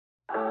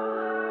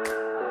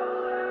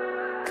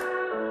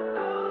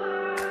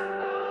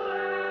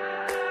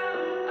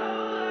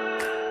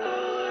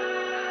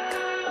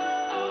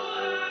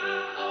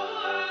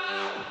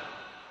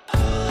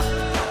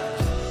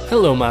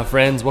Hello, my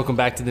friends. Welcome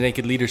back to the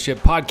Naked Leadership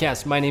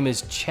Podcast. My name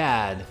is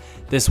Chad.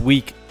 This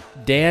week,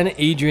 Dan,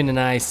 Adrian, and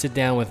I sit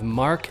down with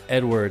Mark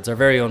Edwards, our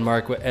very own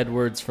Mark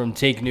Edwards from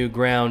Take New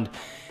Ground,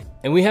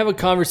 and we have a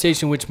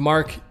conversation which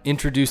Mark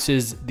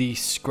introduces the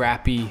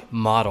SCRPY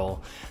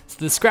model. So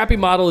the SCRPY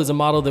model is a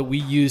model that we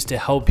use to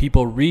help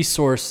people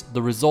resource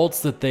the results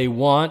that they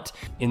want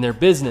in their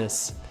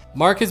business.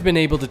 Mark has been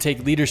able to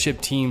take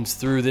leadership teams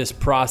through this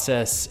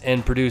process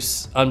and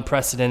produce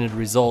unprecedented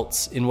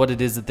results in what it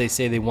is that they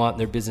say they want in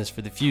their business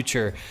for the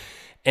future.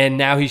 And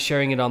now he's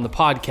sharing it on the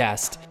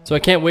podcast. So I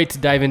can't wait to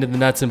dive into the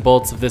nuts and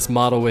bolts of this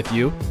model with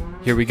you.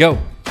 Here we go.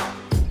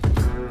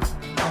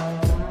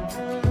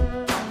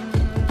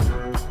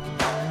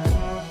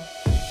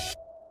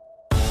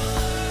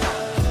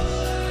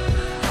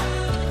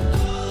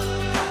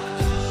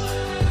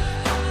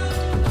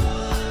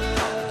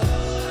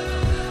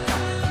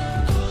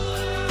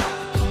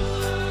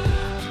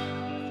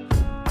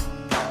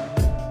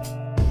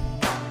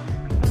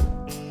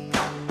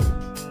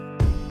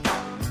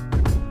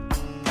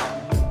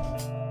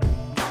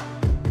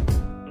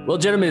 Well,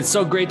 gentlemen, it's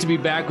so great to be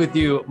back with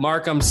you.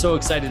 Mark, I'm so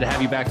excited to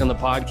have you back on the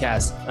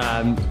podcast.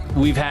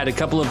 We've had a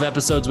couple of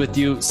episodes with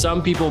you.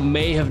 Some people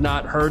may have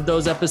not heard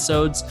those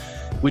episodes.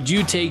 Would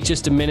you take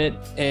just a minute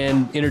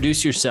and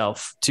introduce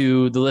yourself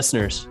to the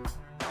listeners?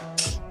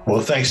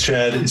 Well, thanks,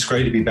 Chad. It's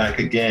great to be back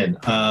again.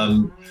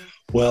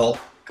 Well,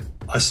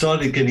 I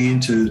started getting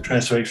into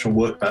transformational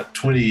work about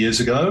 20 years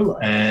ago,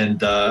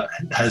 and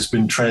has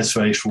been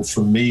transformational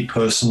for me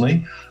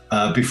personally.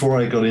 Before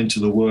I got into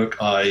the work,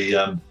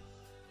 I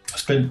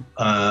spent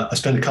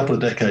a couple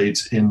of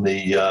decades in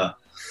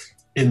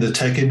the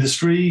tech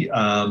industry,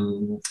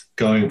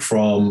 going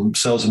from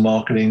sales and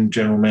marketing,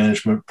 general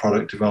management,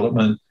 product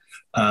development,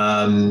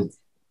 and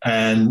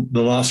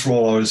the last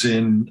role I was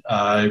in,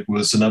 I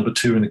was the number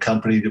 2 in a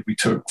company that we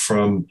took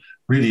from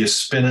really a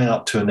spin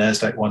out to a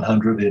NASDAQ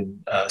 100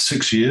 in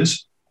 6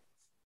 years.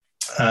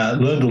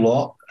 Learned a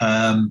lot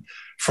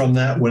from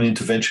that. Went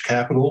into venture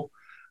capital,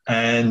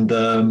 and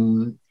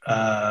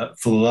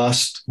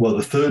for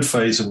the third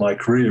phase of my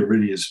career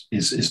really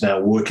is now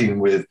working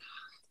with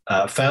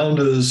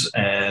founders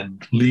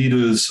and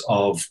leaders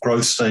of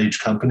growth stage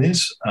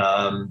companies.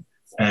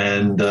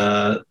 And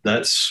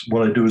that's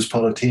what I do as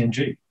part of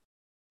TNG.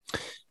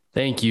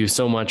 Thank you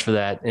so much for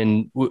that.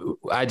 And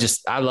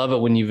I love it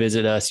when you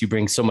visit us. You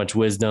bring so much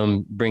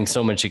wisdom, bring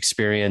so much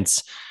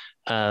experience.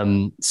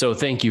 So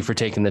thank you for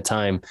taking the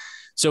time.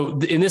 So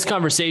in this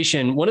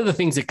conversation, one of the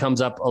things that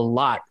comes up a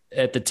lot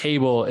at the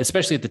table,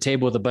 especially at the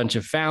table with a bunch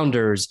of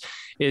founders,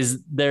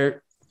 is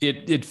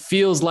it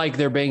feels like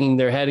they're banging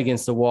their head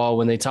against the wall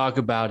when they talk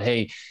about,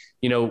 hey,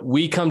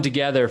 we come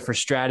together for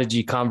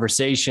strategy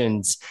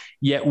conversations,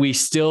 yet we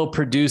still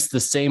produce the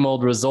same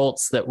old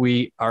results that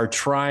we are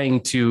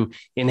trying to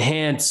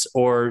enhance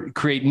or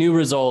create new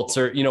results.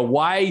 Or,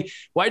 why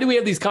do we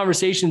have these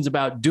conversations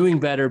about doing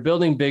better,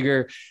 building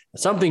bigger,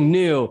 something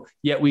new,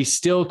 yet we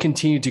still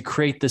continue to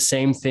create the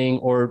same thing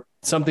or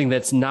something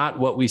that's not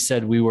what we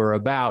said we were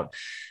about?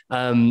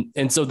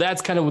 And so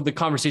that's kind of what the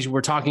conversation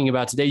we're talking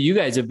about today. You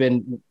guys have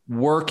been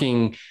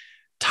working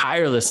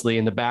tirelessly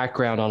in the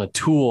background on a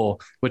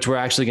tool, which we're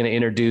actually going to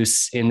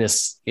introduce in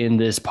this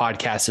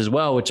podcast as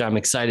well, which I'm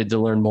excited to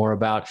learn more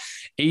about.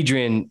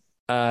 Adrian,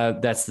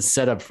 that's the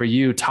setup for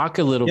you. Talk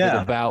a little bit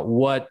about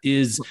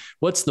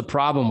what's the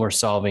problem we're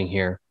solving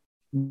here.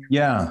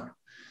 Yeah.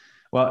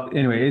 Well,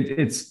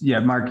 anyway,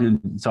 Mark,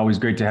 it's always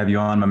great to have you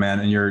on, my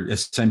man, and you're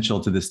essential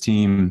to this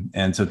team.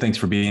 And so thanks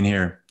for being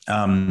here.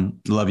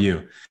 Love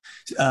you.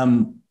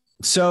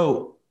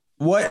 So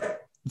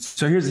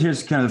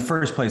here's kind of the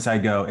first place I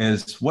go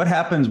is what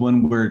happens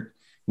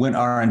when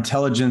our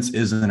intelligence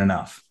isn't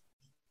enough?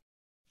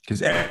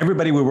 Because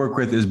everybody we work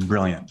with is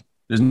brilliant.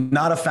 There's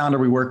not a founder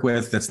we work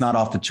with that's not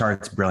off the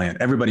charts brilliant.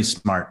 Everybody's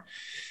smart.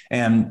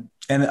 And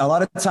a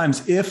lot of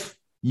times, if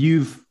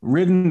you've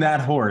ridden that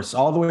horse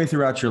all the way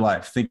throughout your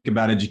life, think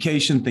about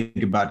education,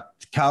 think about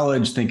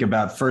college, think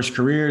about first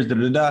careers,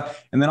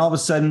 and then all of a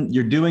sudden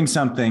you're doing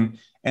something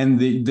and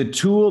the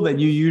tool that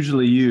you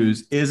usually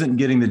use isn't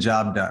getting the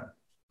job done.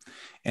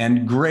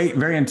 And great,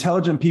 very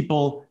intelligent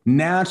people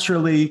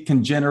naturally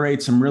can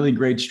generate some really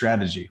great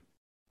strategy.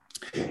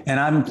 And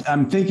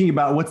I'm thinking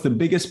about what's the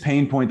biggest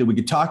pain point that we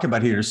could talk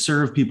about here to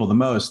serve people the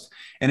most.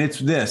 And it's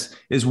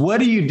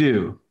what do you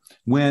do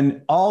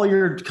when all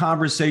your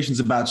conversations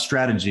about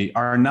strategy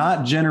are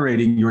not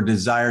generating your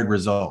desired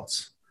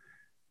results?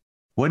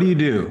 What do you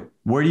do?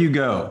 Where do you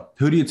go?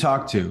 Who do you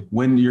talk to?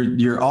 When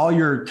all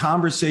your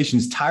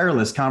conversations,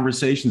 tireless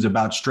conversations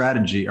about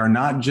strategy are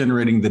not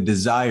generating the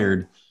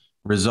desired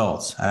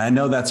results. And I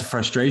know that's a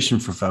frustration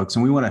for folks.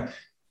 And we want to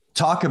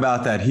talk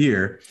about that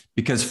here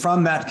because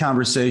from that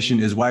conversation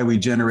is why we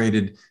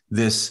generated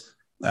this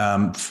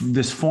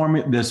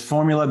formula,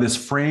 this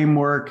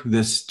framework,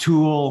 this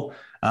tool,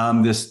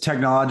 this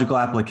technological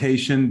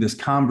application, this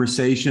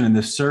conversation, and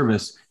this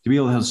service to be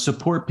able to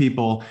support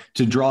people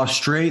to draw a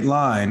straight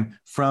line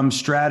from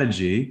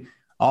strategy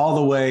all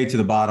the way to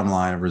the bottom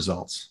line of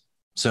results.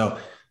 So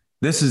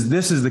this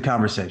is the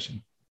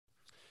conversation.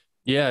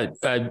 Yeah.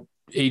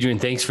 Adrian,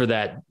 thanks for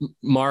that.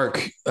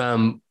 Mark,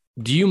 do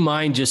you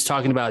mind just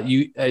talking about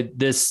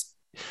this?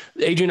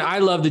 Adrian, I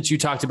love that you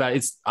talked about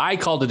it. I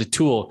called it a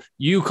tool.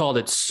 You called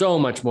it so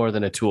much more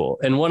than a tool.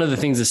 And one of the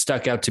things that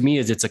stuck out to me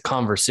is it's a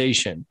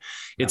conversation.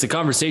 It's a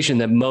conversation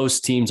that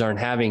most teams aren't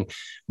having.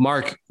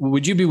 Mark,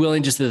 would you be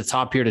willing just at the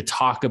top here to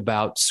talk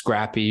about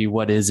SCRPY?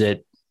 What is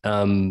it?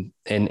 And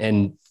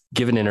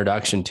give an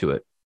introduction to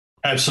it.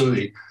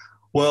 Absolutely.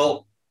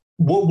 Well,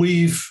 what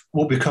we've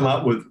come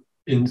up with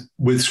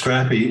with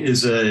SCRPY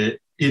is it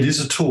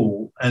is a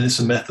tool and it's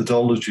a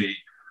methodology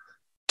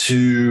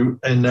to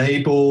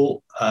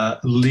enable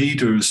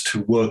leaders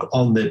to work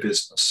on their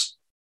business.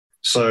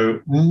 So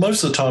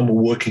most of the time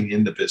we're working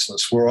in the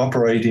business, we're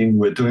operating,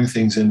 we're doing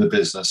things in the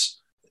business.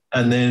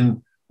 And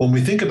then when we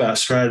think about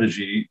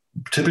strategy,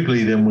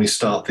 typically then we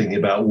start thinking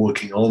about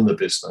working on the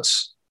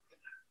business.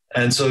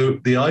 And so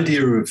the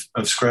idea of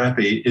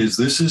SCRPY is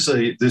this is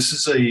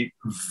a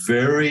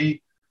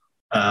very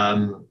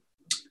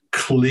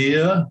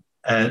clear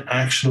and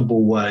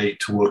actionable way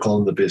to work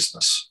on the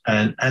business.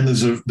 And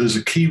there's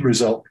a key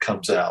result that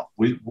comes out.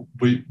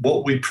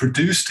 What we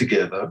produce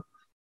together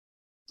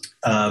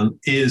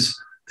is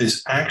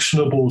this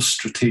actionable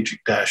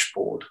strategic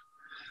dashboard.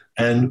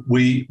 And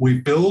we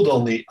build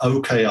on the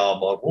OKR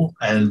model.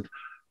 And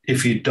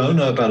if you don't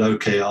know about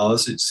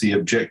OKRs, it's the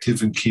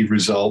objective and key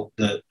result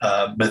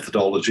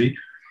methodology.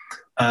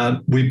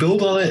 We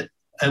build on it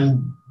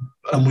and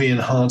we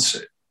enhance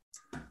it.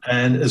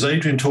 And as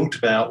Adrian talked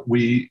about,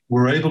 we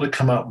were able to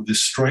come up with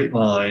this straight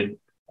line,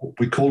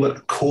 we call it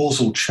a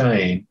causal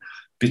chain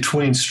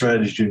between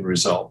strategy and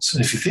results.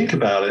 And if you think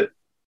about it,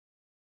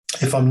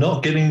 if I'm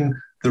not getting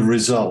the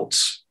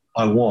results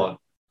I want,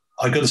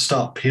 I got to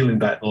start peeling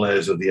back the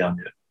layers of the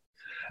onion.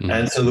 Mm-hmm.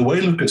 And so the way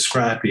to look at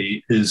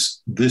SCRPY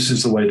is this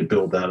is the way to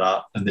build that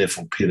up and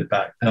therefore peel it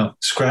back. Now,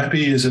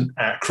 SCRPY is an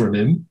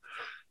acronym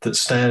that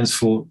stands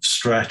for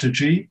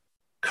strategy,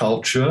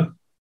 culture,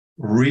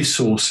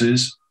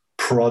 resources,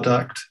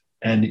 product,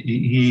 and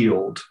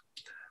yield.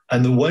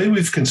 And the way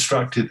we've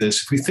constructed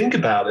this, if we think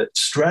about it,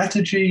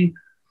 strategy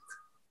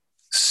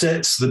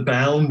sets the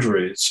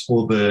boundaries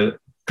or the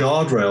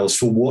guardrails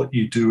for what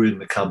you do in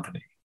the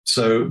company.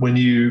 So when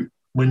you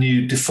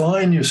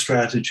define your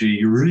strategy,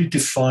 you're really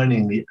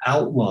defining the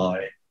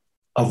outline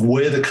of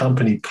where the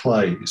company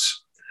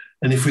plays.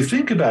 And if we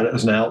think about it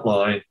as an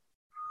outline,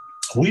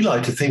 we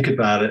like to think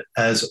about it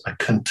as a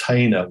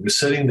container. We're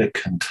setting the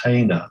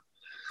container,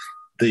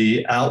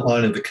 the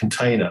outline of the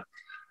container.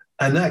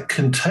 And that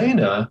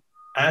container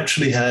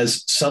actually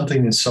has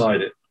something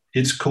inside it.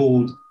 It's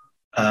called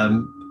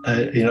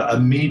a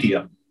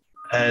medium.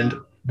 And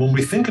when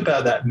we think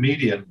about that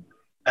medium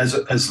as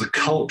the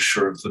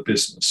culture of the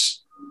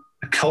business,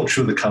 the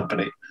culture of the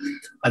company,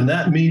 and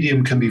that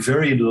medium can be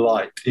very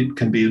light. It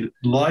can be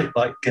light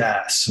like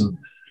gas. And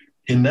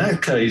in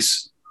that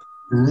case,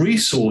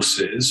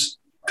 resources,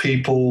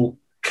 people,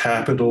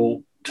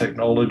 capital,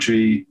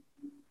 technology,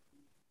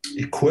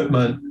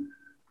 equipment,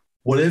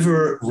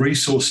 whatever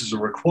resources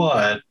are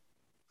required,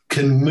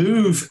 can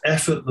move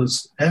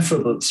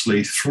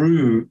effortlessly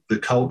through the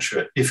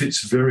culture if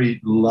it's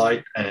very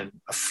light and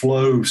a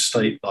flow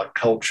state like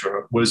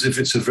culture. Whereas if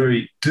it's a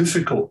very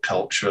difficult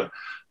culture,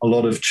 a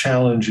lot of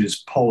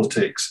challenges,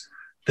 politics,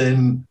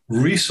 then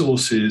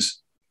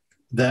resources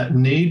that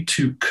need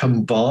to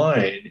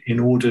combine in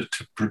order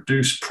to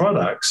produce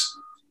products,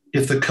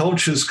 if the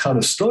culture's kind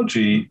of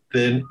stodgy,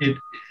 then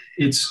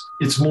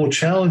it's more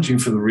challenging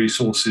for the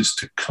resources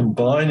to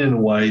combine in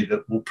a way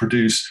that will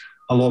produce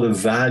a lot of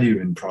value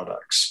in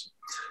products.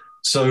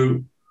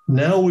 So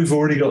now we've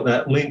already got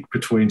that link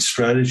between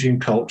strategy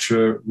and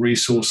culture,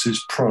 resources,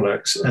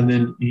 products, and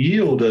then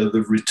yield are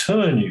the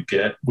return you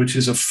get, which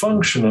is a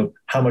function of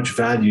how much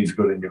value you've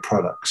got in your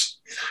products.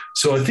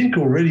 So I think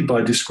already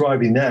by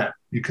describing that,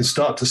 you can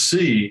start to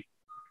see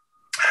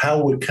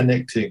how we're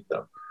connecting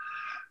them.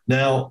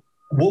 Now,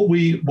 what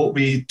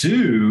we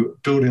do,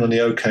 building on the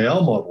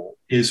OKR model,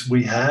 is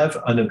we have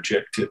an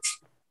objective.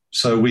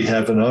 So we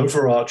have an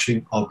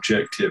overarching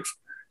objective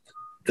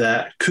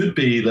that could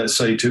be, let's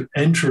say, to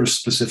enter a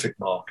specific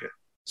market.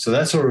 So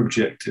that's our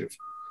objective.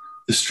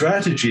 The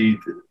strategy,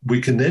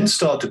 we can then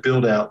start to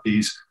build out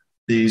these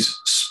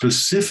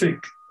specific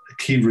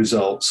key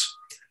results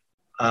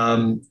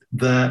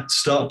that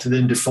start to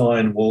then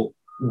define, well,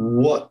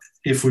 what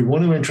if we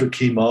want to enter a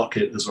key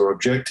market as our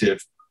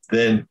objective,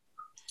 then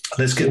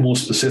let's get more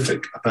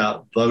specific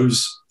about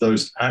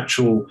those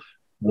actual,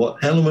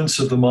 what elements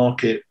of the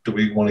market do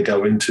we want to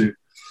go into?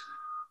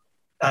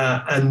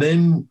 And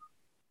then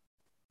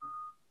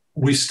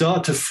we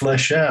start to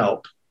flesh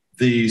out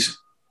these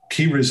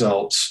key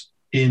results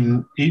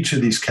in each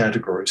of these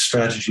categories: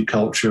 strategy,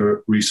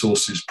 culture,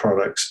 resources,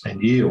 products,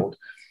 and yield.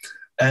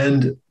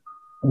 And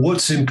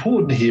what's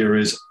important here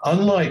is,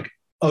 unlike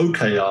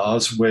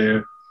OKRs,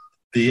 where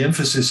the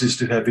emphasis is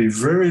to have a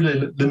very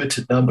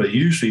limited number,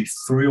 usually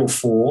 3 or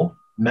 4,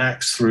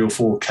 max 3 or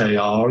 4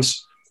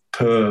 KRs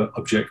per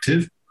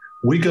objective,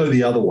 we go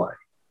the other way.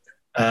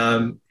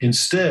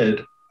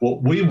 Instead,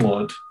 what we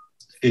want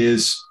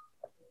is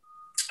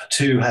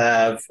to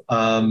have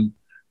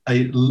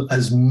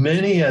as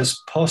many as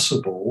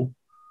possible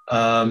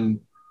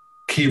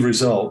key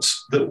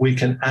results that we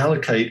can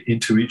allocate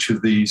into each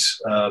of these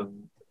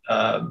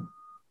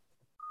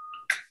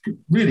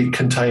really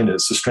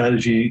containers, the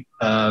strategy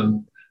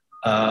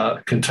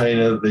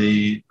container,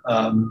 the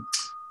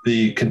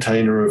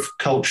container of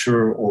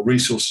culture or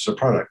resources or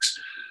products.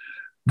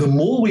 The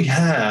more we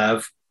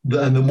have,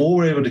 and the more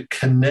we're able to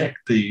connect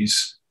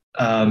these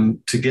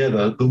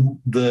together,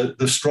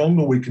 the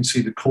stronger we can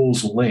see the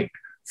causal link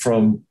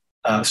from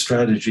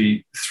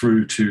strategy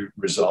through to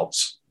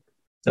results.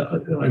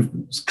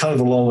 It's kind of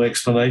a long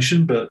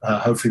explanation, but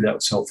hopefully that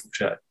was helpful,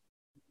 Chad.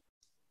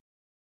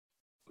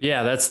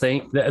 Yeah,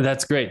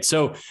 that's great.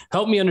 So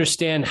help me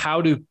understand,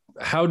 how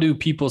do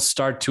people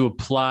start to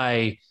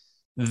apply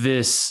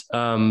this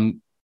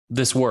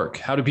this work?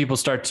 How do people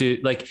start to,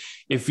 like,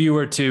 if you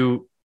were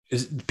to,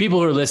 people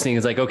who are listening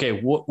is like, okay,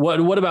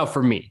 what about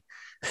for me?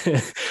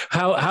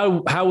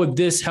 how would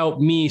this help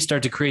me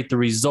start to create the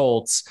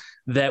results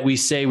that we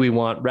say we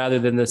want, rather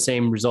than the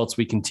same results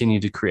we continue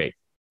to create?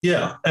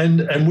 Yeah,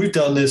 and we've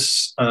done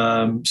this.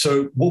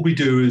 So what we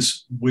do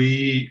is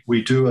we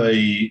do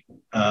an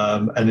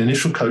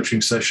initial coaching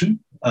session,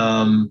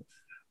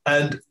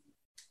 and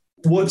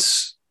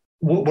what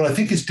I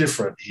think is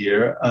different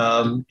here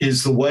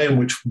is the way in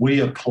which we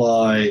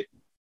apply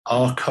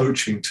our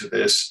coaching to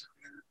this.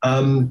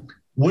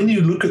 When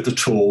you look at the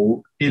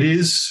tool,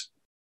 it's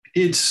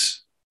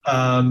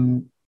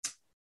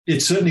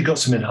certainly got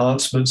some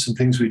enhancements and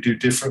things we do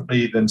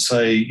differently than,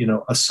 say,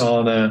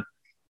 Asana,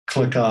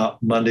 ClickUp,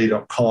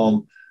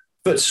 Monday.com,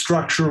 but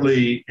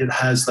structurally it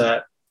has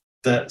that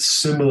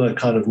similar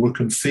kind of look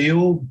and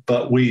feel,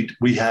 but we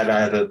had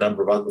added a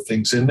number of other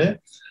things in there.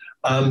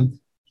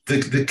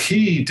 The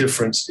key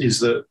difference is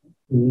that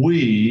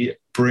we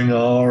bring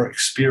our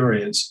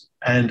experience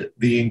and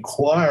the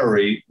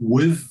inquiry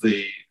with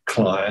the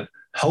client,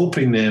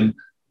 helping them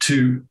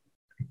to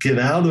get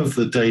out of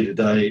the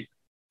day-to-day,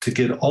 to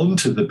get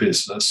onto the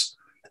business.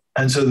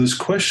 And so there's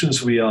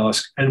questions we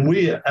ask, and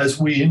as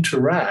we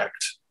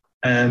interact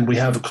and we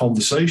have a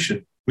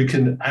conversation, we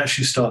can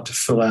actually start to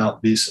fill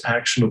out this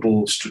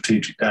actionable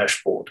strategic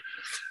dashboard.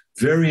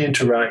 Very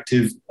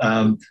interactive.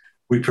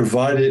 We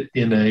provide it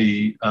in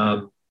a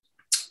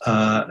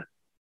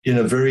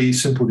very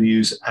simple to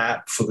use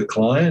app for the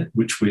client,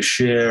 which we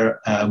share.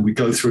 We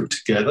go through it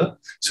together.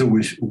 So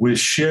we're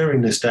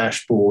sharing this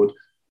dashboard.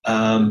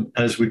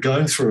 As we're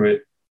going through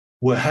it,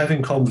 we're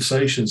having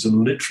conversations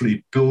and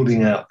literally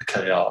building out the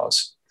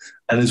KRs.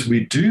 And as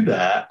we do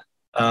that,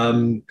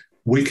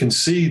 we can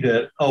see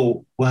that,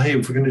 oh, well, hey,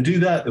 if we're going to do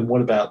that, then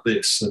what about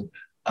this?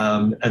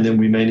 And then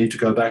we may need to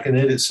go back and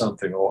edit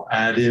something or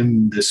add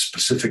in this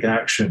specific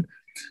action.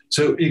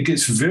 So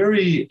it's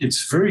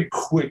very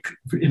quick,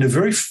 in a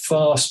very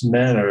fast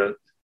manner.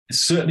 It's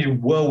certainly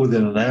well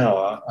within an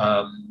hour,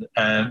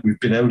 and we've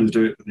been able to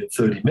do it within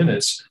 30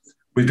 minutes.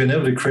 We've been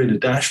able to create a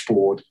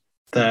dashboard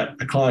that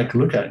a client can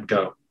look at and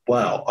go,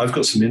 wow, I've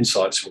got some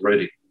insights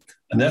already.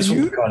 And that's what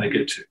we're trying to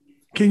get to.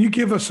 Can you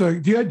give us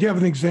do you have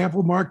an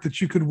example, Mark,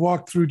 that you could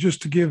walk through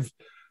just to give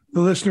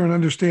the listener an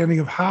understanding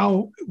of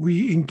how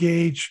we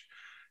engage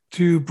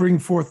to bring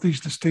forth these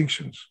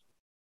distinctions?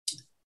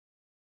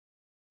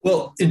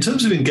 Well, in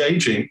terms of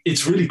engaging,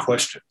 it's really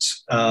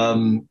questions. The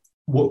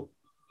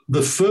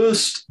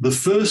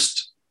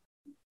first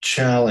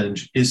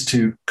challenge is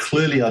to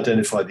clearly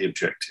identify the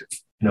objective.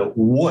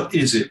 What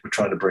is it we're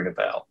trying to bring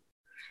about?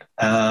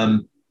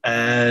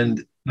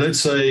 And let's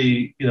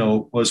say,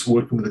 I was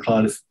working with a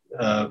client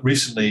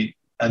recently,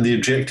 and the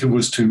objective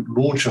was to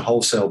launch a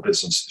wholesale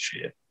business this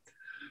year.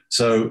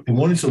 So in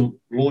wanting to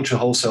launch a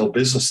wholesale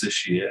business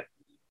this year,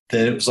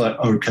 then it was like,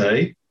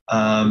 okay,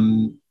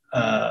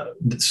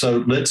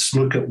 so let's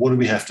look at what do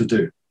we have to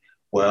do?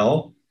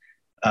 Well,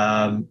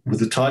 with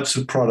the types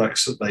of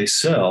products that they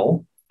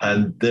sell,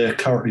 and they're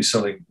currently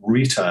selling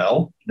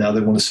retail, now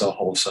they want to sell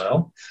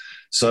wholesale.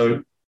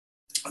 So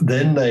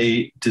then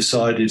they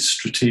decided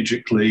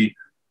strategically,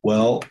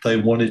 well, they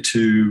wanted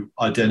to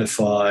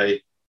identify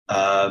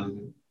a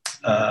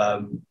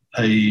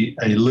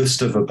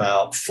list of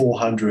about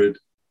 400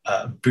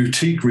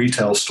 boutique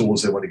retail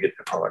stores they want to get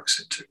their products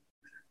into.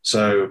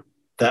 So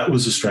that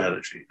was a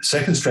strategy. The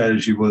second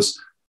strategy was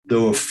there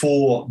were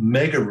 4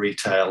 mega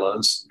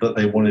retailers that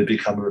they wanted to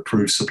become an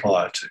approved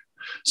supplier to.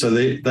 So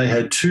they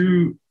had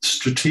 2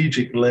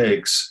 strategic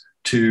legs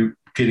to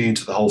getting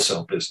into the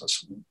wholesale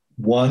business.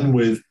 One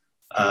with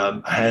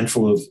a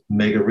handful of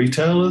mega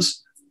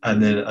retailers,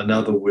 and then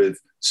another with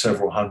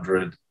several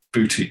hundred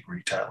boutique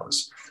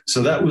retailers.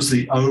 So that was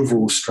the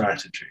overall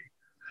strategy.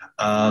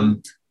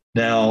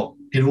 Now,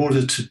 in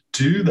order to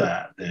do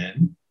that,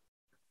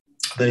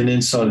 they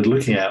then started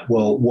looking at,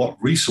 well, what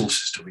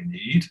resources do we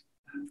need?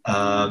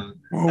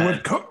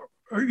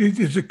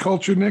 Is it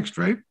culture next,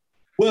 right?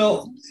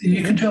 Well,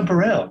 you can jump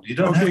around. You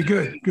don't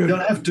You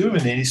don't have to do them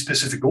in any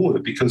specific order,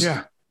 because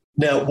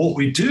now what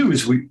we do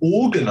is we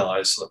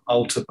organize them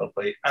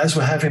ultimately as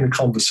we're having a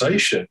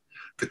conversation.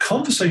 the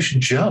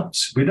conversation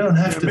jumps. We don't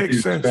have to do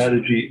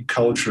strategy and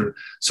culture.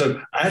 So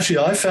actually,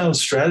 I found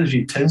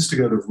strategy tends to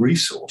go to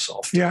resource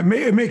often. Yeah,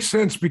 it makes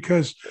sense,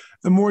 because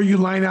the more you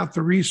line out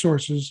the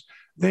resources,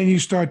 then you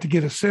start to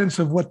get a sense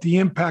of what the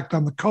impact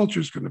on the culture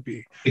is going to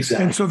be.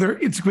 Exactly. And so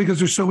it's because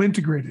they're so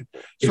integrated.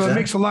 So It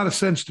makes a lot of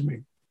sense to me.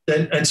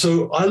 And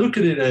so I look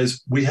at it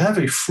as we have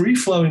a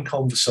free-flowing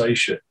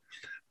conversation.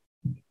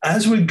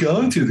 As we're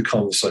going through the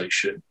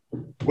conversation,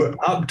 we're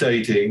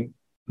updating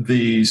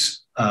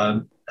these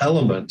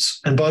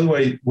elements. And by the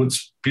way,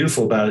 what's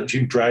beautiful about it is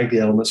you can drag the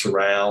elements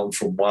around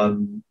from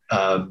one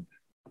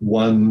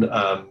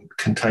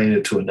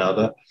container to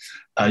another.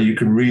 You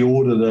can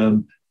reorder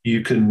them.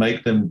 You can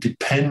make them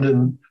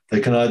dependent.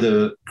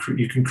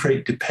 You can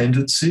create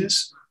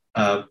dependencies.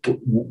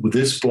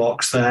 This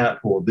blocks that,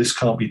 or this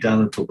can't be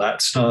done until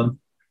that's done.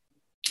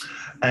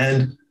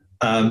 And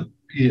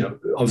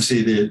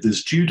obviously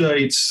there's due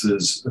dates,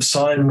 there's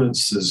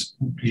assignments,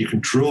 you can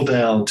drill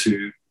down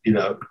to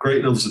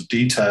great levels of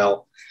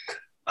detail.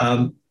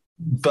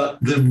 But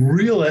the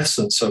real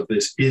essence of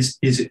this is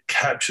it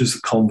captures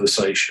the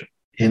conversation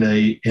in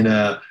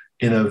a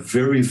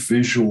very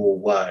visual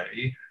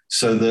way,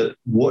 so that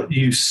what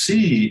you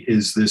see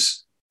is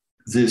this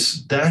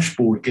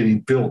dashboard getting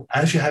built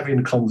as you're having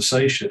a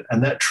conversation,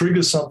 and that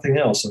triggers something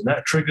else, and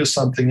that triggers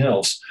something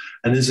else.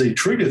 And as they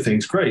trigger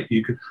things, great.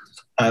 You could,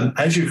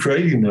 as you're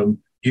creating them,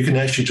 you can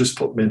actually just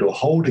put them into a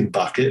holding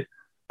bucket,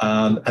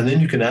 and then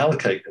you can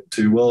allocate them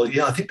to, well,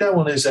 yeah, I think that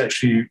one is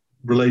actually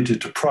related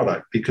to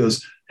product,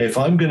 because if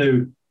I'm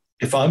going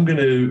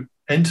to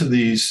enter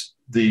these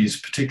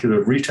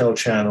particular retail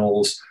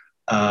channels,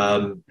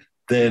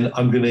 then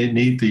I'm going to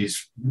need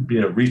these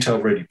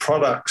retail ready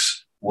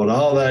products. What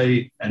are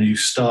they? And you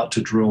start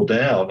to drill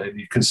down, and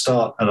you can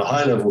start at a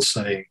high level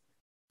saying,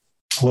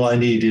 well, I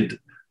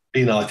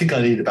think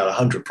I need about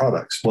 100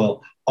 products.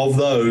 Well, of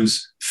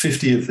those,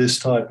 50 of this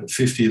type and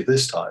 50 of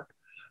this type.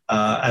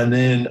 And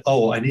then,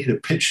 I need a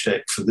pitch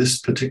deck for this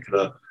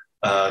particular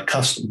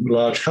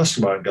large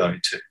customer I'm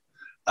going to.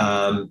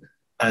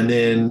 And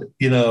then,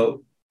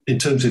 in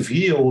terms of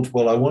yield,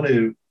 well, I want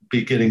to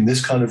be getting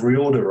this kind of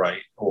reorder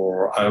rate,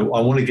 or I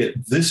want to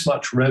get this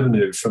much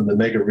revenue from the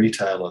mega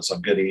retailers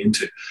I'm getting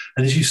into.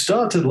 And as you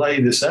start to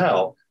lay this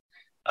out,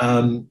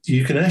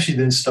 you can actually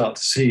then start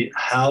to see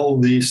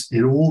how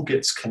it all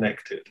gets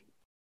connected.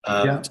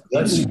 So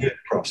that's a good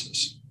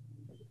process.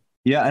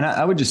 Yeah. And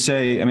I would just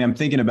say, I'm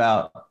thinking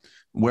about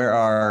where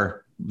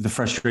are the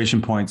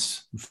frustration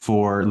points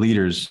for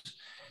leaders,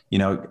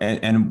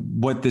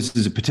 and what this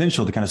is a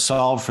potential to kind of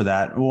solve for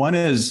that. One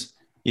is,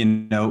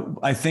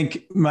 I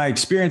think my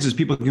experience is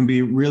people can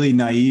be really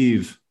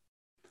naive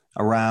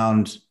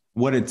around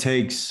what it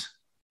takes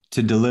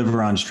to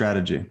deliver on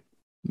strategy.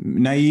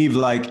 Naive,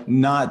 like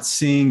not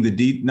seeing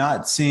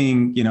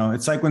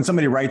it's like when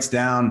somebody writes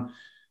down,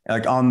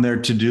 like on their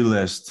to-do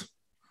list,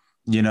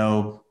 whatever,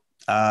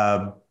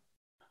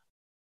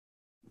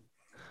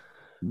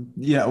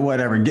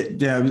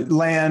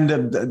 land a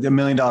 $1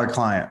 million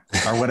client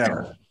or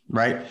whatever,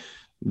 right?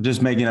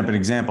 Just making up an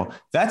example.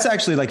 That's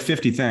actually like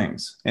 50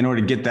 things in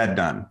order to get that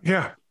done.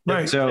 Yeah.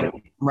 Right. So,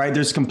 right.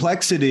 There's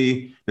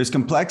complexity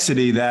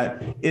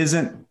that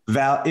isn't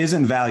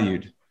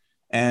valued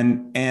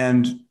and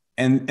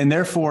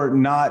therefore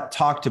not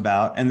talked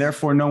about, and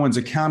therefore no one's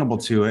accountable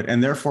to it.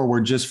 And therefore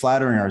we're just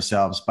flattering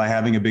ourselves by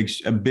having a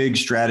big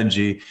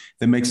strategy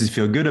that makes us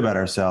feel good about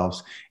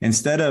ourselves,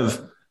 instead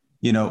of,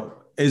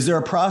 is there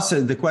a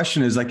process? The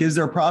question is is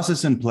there a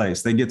process in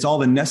place that gets all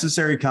the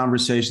necessary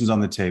conversations on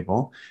the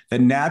table,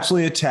 that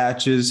naturally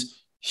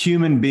attaches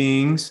human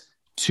beings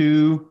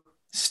to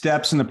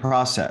steps in the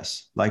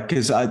process?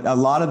 Because a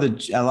lot of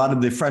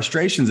the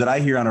frustrations that I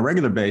hear on a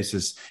regular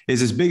basis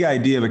is this big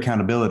idea of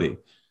accountability.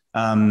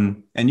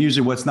 And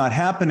usually what's not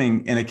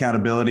happening in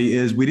accountability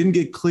is we didn't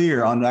get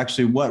clear on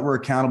actually what we're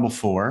accountable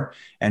for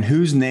and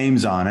whose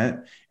name's on it,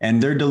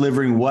 and they're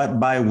delivering what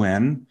by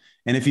when.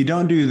 And if you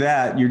don't do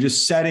that, you're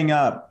just setting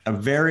up a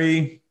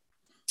very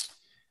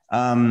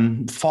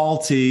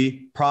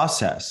faulty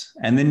process.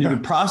 And then the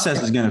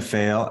process is going to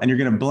fail, and you're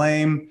going to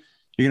blame,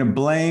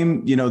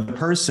 the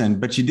person,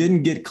 but you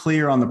didn't get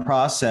clear on the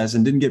process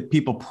and didn't get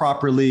people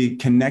properly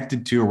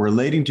connected to or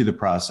relating to the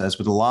process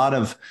with a lot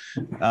of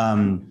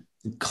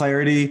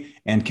clarity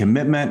and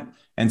commitment.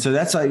 And so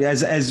that's like,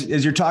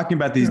 as you're talking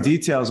about these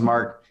details,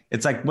 Mark,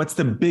 it's like, what's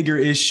the bigger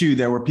issue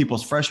there where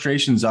people's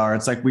frustrations are?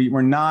 It's like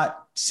we're not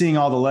seeing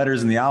all the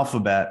letters in the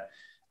alphabet,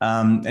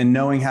 and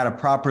knowing how to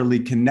properly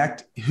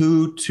connect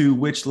who to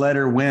which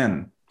letter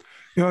when.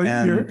 I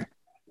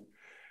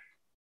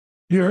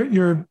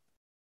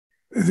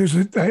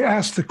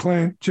asked the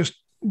client just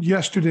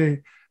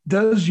yesterday,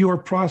 does your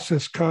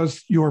process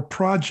cause your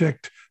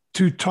project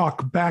to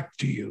talk back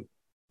to you?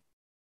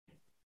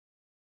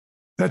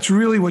 That's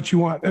really what you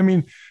want. I've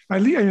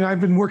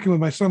been working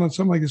with my son on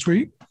something like this,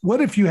 where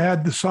what if you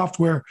had the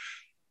software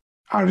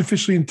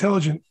artificially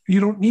intelligent? You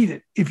don't need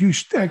it. If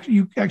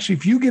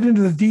you get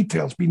into the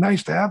details, be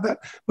nice to have that.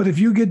 But if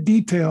you get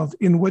detailed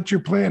in what you're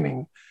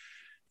planning,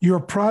 your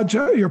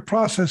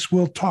process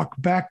will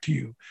talk back to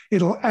you.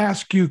 It'll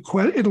ask you,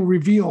 it'll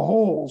reveal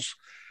holes,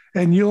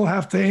 and you'll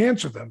have to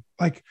answer them.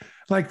 Like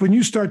when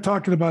you start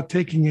talking about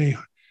taking a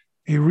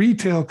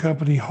retail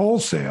company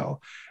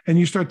wholesale, and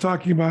you start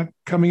talking about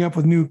coming up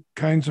with new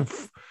kinds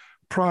of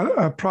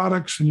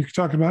products, and you're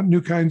talking about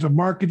new kinds of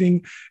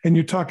marketing, and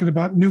you're talking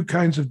about new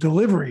kinds of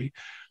delivery,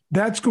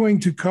 that's going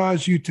to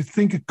cause you to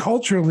think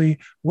culturally,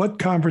 what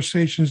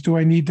conversations do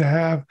I need to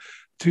have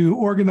to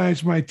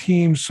organize my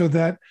team so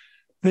that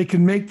they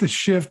can make the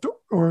shift,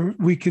 or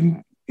we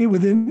can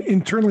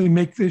internally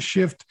make this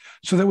shift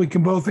so that we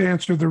can both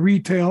answer the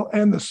retail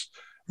and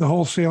the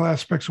wholesale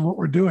aspects of what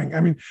we're doing.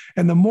 I mean,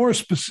 and the more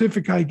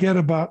specific I get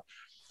about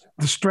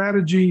the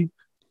strategy,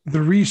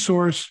 the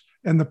resource,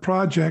 and the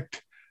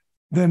project,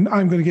 then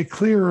I'm going to get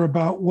clearer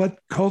about what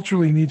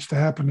culturally needs to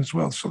happen as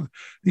well. So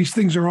these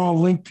things are all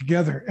linked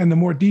together. And the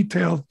more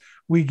detailed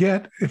we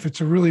get, if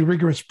it's a really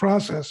rigorous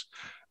process,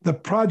 the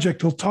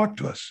project will talk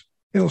to us.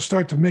 It'll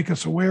start to make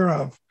us aware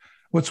of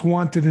what's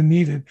wanted and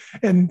needed.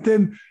 And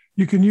then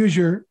you can use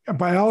your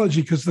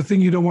biology, because the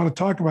thing you don't want to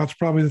talk about is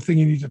probably the thing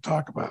you need to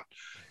talk about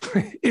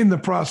in the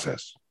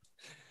process.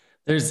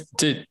 There's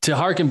to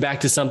harken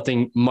back to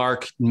something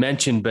Mark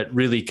mentioned, but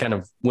really kind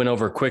of went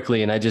over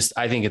quickly. And I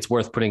think it's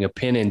worth putting a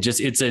pin in. Just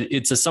it's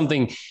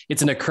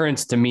an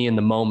occurrence to me in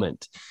the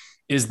moment,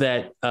 is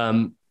that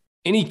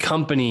any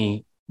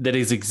company that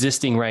is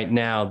existing right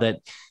now that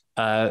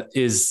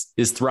is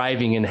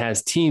thriving and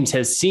has teams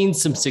has seen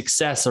some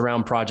success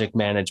around project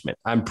management.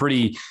 I'm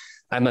pretty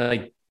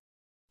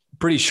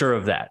sure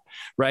of that.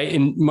 Right.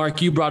 And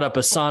Mark, you brought up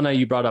Asana,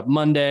 you brought up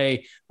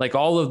Monday, like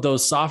all of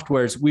those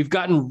softwares. We've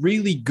gotten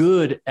really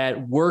good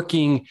at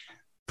working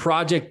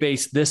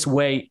project-based this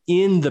way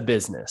in the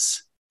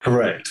business.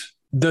 Correct.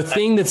 The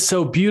thing that's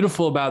so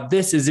beautiful about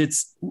this is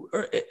it's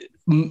a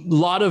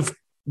lot of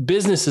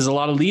businesses, a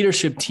lot of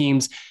leadership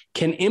teams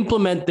can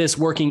implement this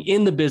working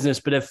in the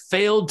business, but have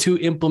failed to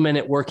implement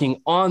it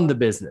working on the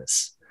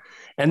business.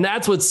 And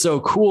that's what's so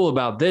cool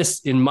about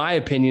this, in my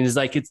opinion, is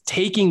like it's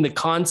taking the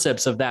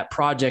concepts of that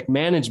project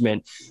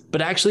management,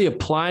 but actually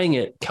applying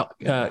it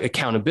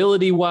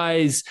accountability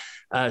wise,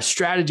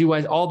 strategy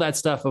wise, all that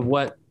stuff of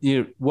what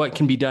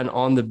can be done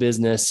on the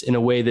business in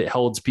a way that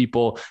holds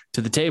people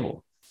to the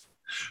table.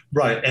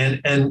 Right.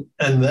 And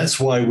that's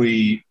why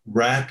we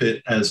wrap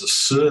it as a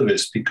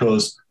service,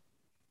 because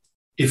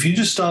if you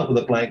just start with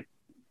a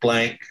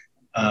blank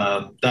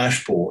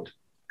dashboard,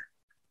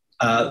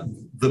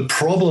 the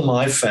problem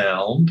I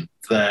found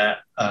that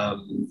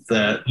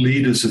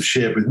leaders have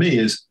shared with me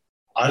is,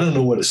 I don't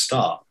know where to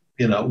start.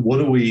 What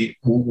do we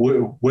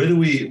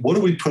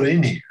put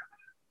in here?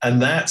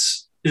 And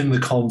that's in the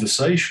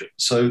conversation.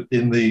 So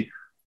in the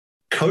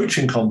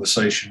coaching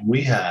conversation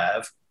we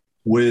have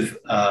with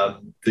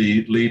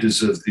the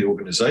leaders of the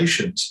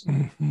organizations,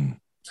 mm-hmm.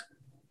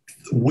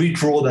 we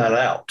draw that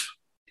out.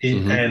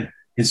 And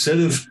instead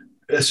of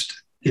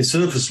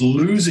us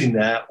losing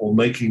that or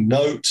making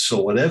notes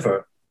or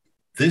whatever,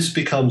 this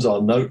becomes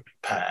our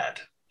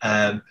notepad.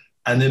 And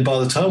then by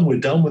the time we're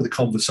done with the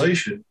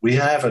conversation, we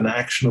have an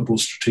actionable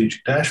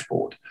strategic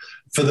dashboard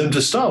for them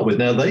to start with.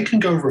 Now, they can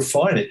go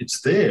refine it.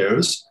 It's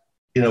theirs.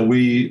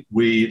 We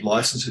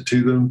license it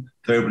to them.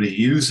 They're able to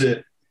use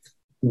it.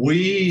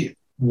 We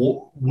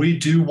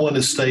do want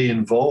to stay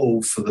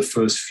involved for the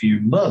first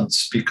few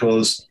months,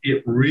 because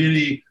it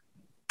really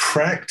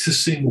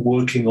practicing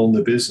working on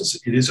the business.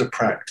 It is a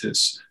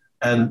practice.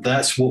 And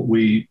that's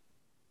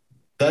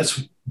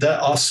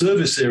our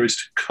service there is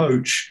to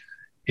coach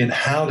in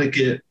how to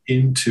get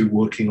into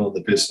working on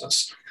the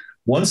business.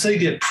 Once they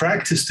get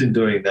practiced in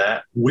doing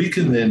that, we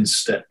can then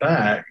step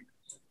back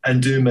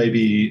and do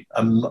maybe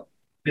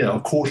a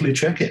quarterly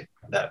check-in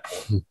at that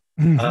point.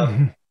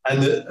 Mm-hmm.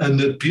 And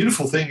the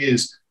beautiful thing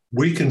is,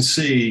 we can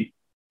see,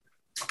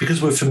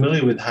 because we're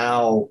familiar with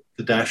how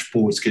the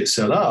dashboards get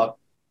set up,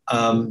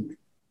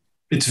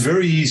 it's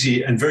very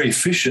easy and very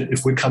efficient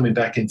if we're coming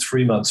back in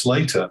 3 months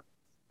later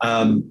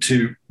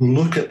to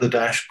look at the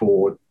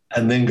dashboard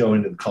and then go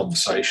into the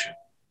conversation.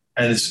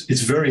 And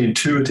it's very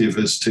intuitive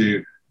as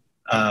to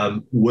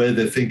where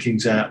their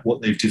thinking's at,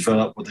 what they've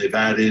developed, what they've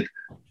added.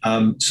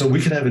 So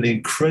we can have an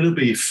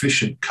incredibly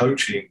efficient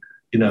coaching,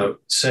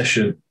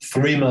 session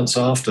 3 months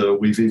after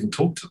we've even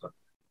talked to them,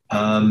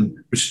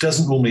 which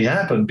doesn't normally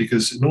happen,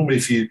 because normally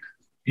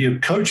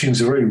if coaching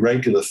is a very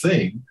regular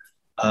thing.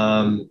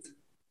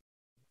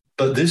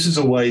 But this is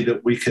a way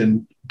that we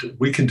can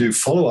do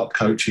follow-up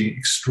coaching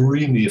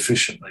extremely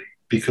efficiently,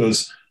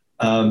 because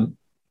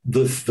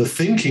the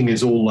thinking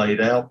is all laid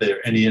out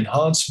there. Any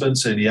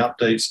enhancements, any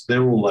updates,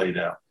 they're all laid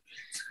out.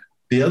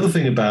 The other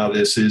thing about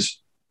this is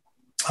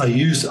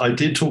I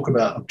did talk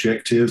about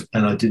objective,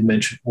 and I did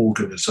mention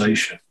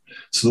organization.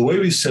 So the way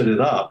we set it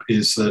up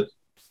is that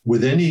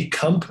with any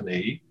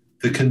company,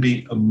 there can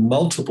be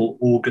multiple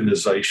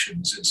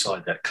organizations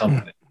inside that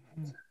company.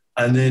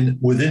 And then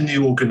within the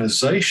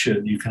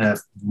organization, you can have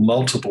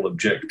multiple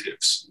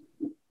objectives.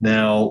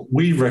 Now,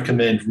 we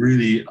recommend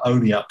really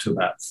only up to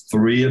about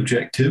 3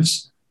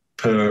 objectives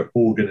per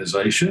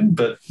organization,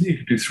 but you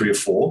can do 3 or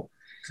 4.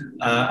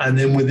 And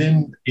then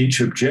within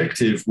each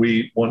objective,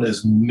 we want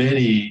as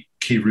many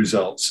key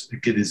results,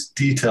 get as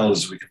detailed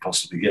as we can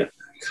possibly get.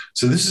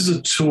 So this is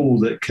a tool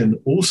that can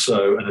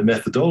also, and a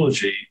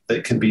methodology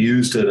that can be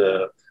used at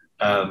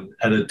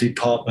a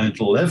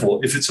departmental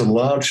level if it's a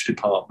large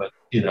department,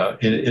 in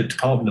a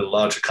department of a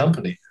larger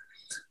company.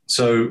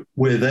 So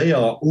where they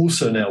are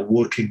also now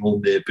working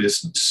on their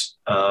business.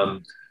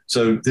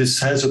 So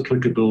this has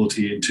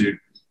applicability into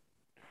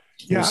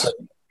also,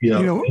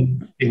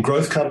 in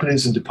growth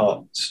companies and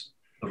departments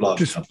of large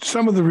companies.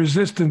 Some of the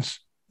resistance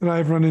that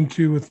I've run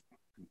into with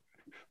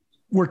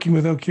working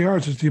with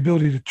OKRs is the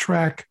ability to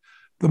track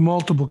the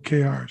multiple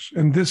KRs.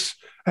 And this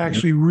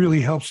actually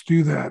really helps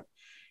do that.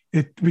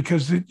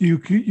 Because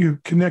you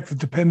connect the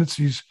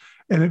dependencies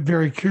and it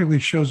very clearly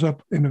shows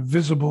up in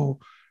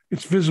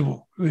it's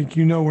visible. Like,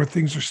 where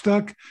things are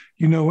stuck,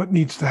 what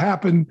needs to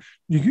happen.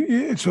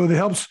 So it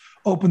helps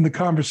open the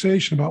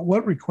conversation about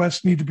what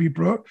requests need to be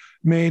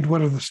made.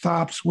 What are the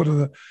stops? What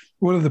are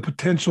the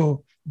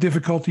potential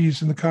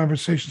difficulties in the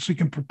conversation, so you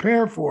can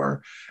prepare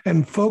for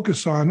and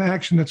focus on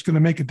action that's going to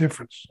make a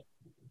difference.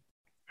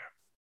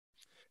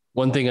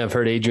 One thing I've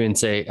heard Adrian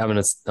say, I'm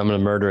gonna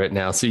murder it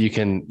now, so you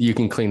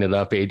can clean it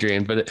up,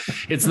 Adrian. But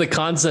it's the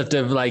concept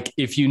of, like,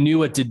 if you knew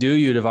what to do,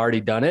 you'd have already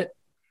done it,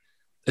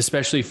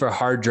 especially for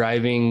hard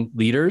driving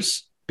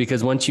leaders,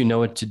 because once you know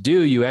what to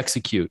do, you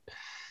execute.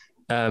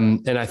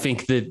 And I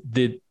think that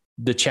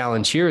the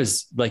challenge here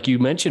is, like you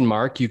mentioned,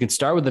 Mark, you can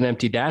start with an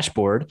empty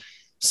dashboard,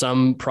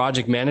 some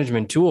project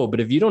management tool, but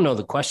if you don't know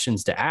the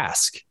questions to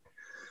ask,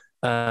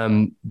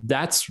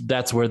 that's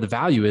where the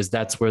value is.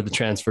 That's where the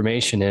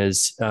transformation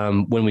is.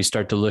 When we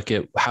start to look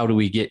at how do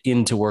we get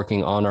into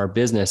working on our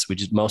business,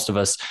 which is most of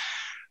us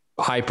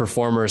high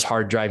performers,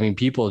 hard driving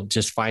people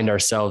just find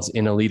ourselves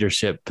in a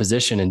leadership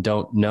position and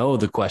don't know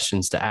the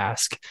questions to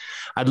ask.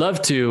 I'd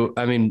love to,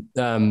 I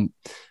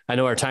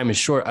know our time is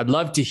short. I'd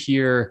love to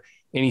hear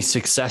any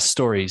success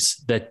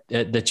stories that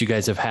you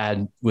guys have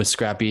had with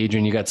SCRPY.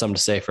 Adrian, you got something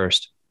to say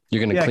first?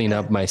 You're going to clean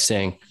up my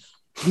saying.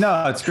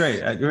 No, it's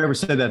great. Whoever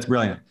said that's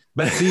brilliant.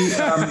 But see,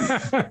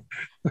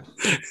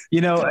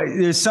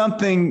 there's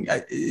something.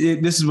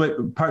 This is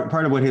what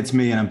part of what hits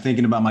me, and I'm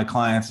thinking about my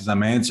clients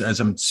as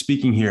I'm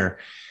speaking here.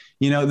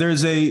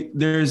 There's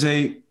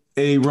a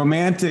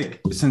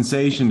romantic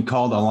sensation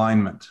called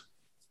alignment,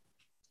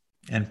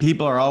 and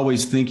people are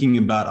always thinking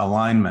about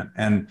alignment.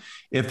 And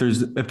if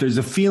there's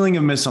a feeling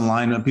of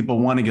misalignment, people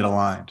want to get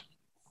aligned.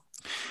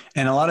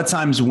 And a lot of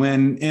times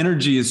when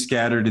energy is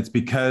scattered, it's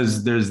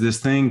because there's this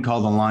thing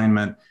called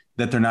alignment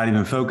that they're not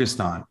even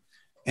focused on.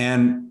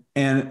 And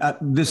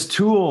this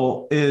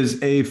tool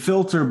is a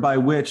filter by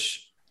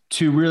which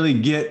to really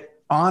get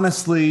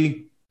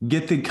the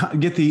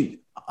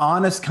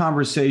honest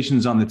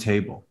conversations on the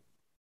table.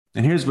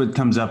 And here's what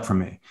comes up for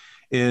me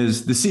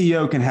is the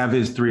CEO can have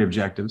his 3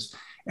 objectives.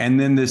 And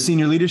then the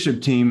senior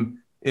leadership team,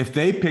 if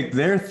they pick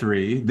their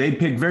 3, they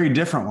pick very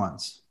different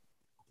ones.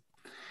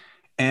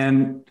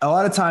 And a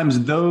lot of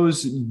times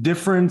those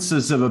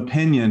differences of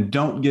opinion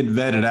don't get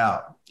vetted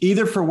out,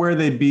 either for where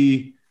they'd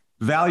be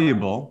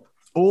valuable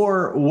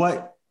or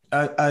what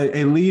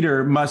a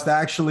leader must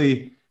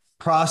actually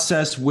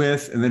process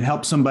with and then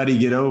help somebody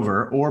get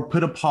over or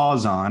put a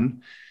pause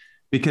on.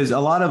 Because a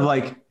lot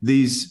of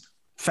these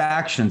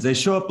factions, they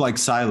show up like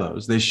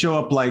silos. They show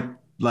up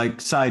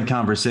like side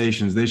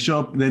conversations. They show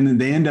up, then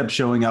they end up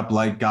showing up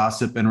like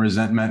gossip and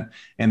resentment.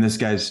 And this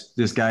guy,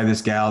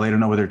 this gal, they don't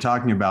know what they're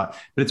talking about.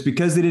 But it's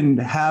because they didn't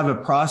have a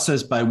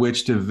process by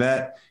which to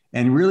vet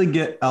and really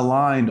get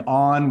aligned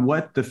on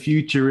what the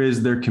future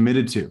is they're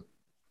committed to.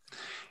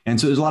 And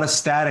so there's a lot of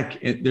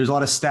static. There's a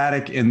lot of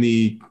static in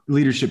the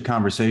leadership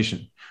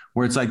conversation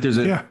where it's like there's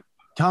a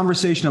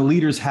conversation a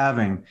leader's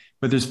having,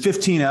 but there's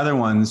 15 other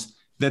ones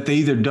that they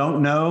either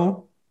don't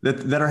know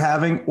that are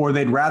having, or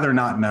they'd rather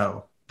not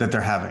know that they're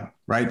having,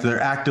 right?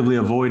 They're actively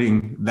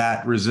avoiding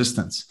that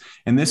resistance.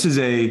 And this is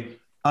a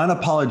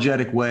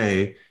unapologetic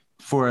way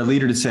for a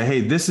leader to say,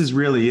 hey, this is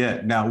really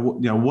it. Now,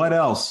 what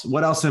else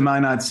am I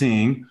not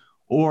seeing?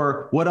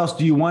 Or what else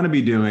do you want to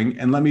be doing?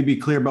 And let me be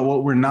clear about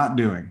what we're not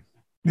doing.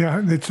 Yeah,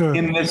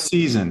 in this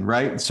season,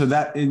 right? So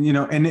that,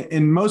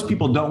 and most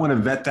people don't want to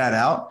vet that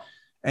out.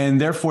 And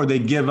therefore they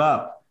give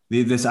up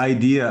this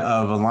idea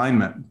of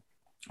alignment,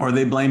 or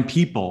they blame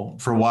people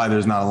for why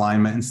there's not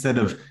alignment instead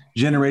of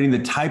generating the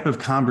type of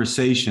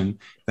conversation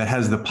that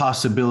has the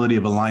possibility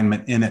of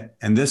alignment in it.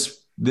 And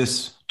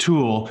this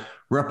tool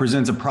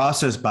represents a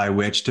process by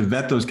which to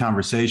vet those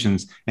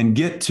conversations and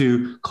get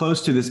to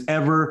close to this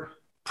ever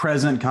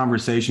present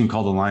conversation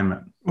called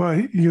alignment.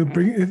 Well,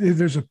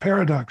 there's a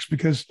paradox,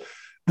 because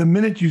the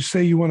minute you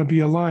say you want to be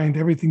aligned,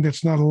 everything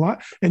that's not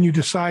aligned, and you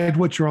decide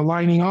what you're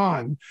aligning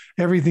on,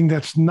 everything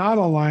that's not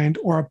aligned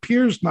or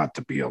appears not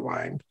to be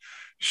aligned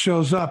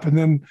shows up. And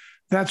then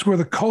that's where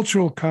the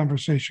cultural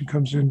conversation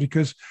comes in,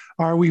 because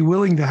are we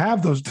willing to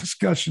have those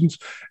discussions?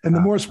 And the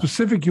more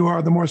specific you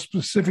are, the more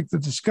specific the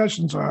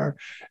discussions are.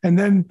 And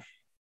then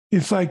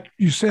it's like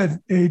you said,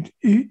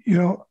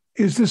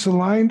 is this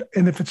aligned?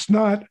 And if it's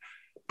not,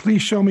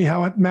 please show me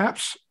how it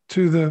maps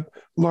to the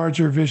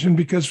larger vision,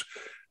 because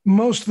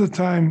most of the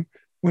time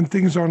when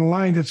things aren't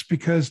aligned, it's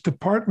because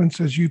departments,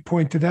 as you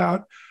pointed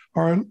out,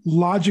 are in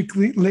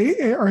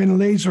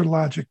laser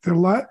logic.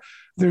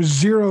 They're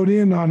zeroed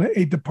in on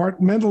a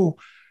departmental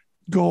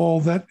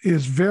goal that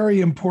is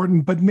very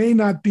important, but may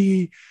not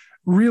be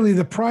really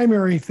the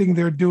primary thing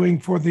they're doing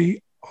for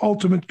the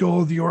ultimate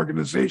goal of the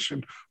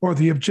organization or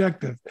the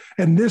objective.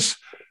 And this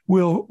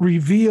will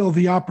reveal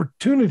the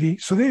opportunity.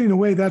 So then, in a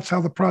way, that's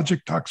how the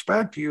project talks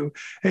back to you.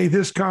 Hey,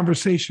 this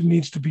conversation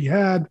needs to be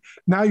had.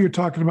 Now you're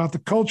talking about the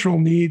cultural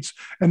needs,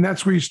 and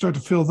that's where you start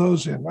to fill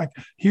those in. Like,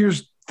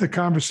 here's the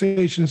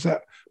conversations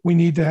that we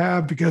need to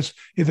have because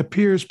it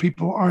appears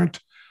people aren't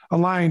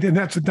aligned. And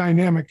that's a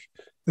dynamic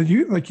that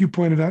you, like you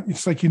pointed out,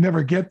 it's like you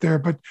never get there,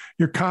 but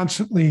you're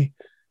constantly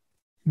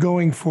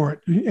going for it.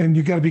 And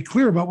you got to be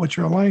clear about what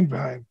you're aligned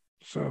behind.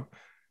 So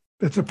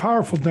it's a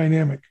powerful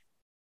dynamic.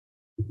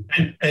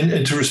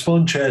 And to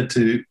respond, Chad,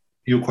 to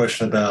your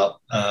question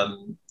about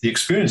the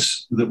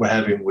experience that we're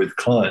having with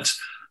clients,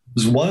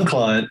 there's one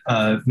client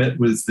met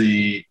with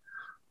the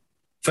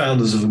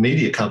founders of a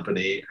media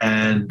company,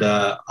 and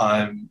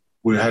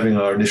we're having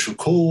our initial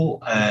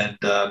call, and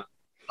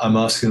I'm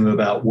asking them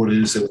about what it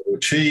is they want to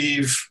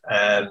achieve,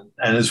 and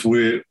as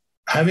we're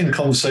having the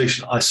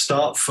conversation, I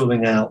start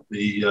filling out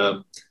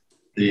the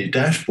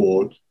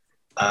dashboard,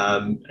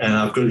 and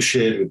I've got to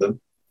share it with them.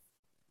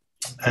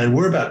 And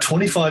we're about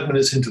 25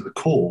 minutes into the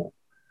call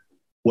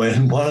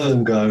when one of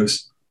them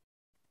goes,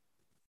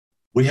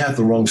 "We have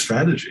the wrong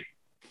strategy."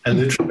 And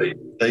literally,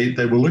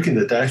 they were looking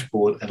at the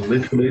dashboard, and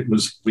literally it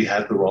was, "We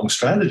had the wrong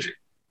strategy."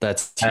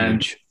 That's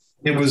huge.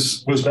 And it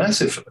was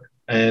massive for them.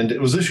 And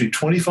it was literally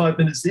 25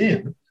 minutes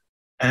in,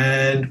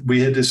 and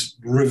we had this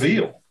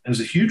reveal. It was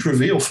a huge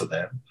reveal for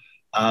them.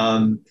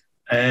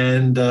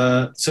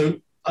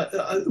 So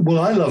what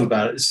I love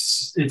about it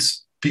is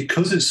it's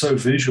because it's so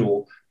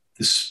visual,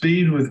 the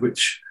speed with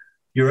which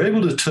you're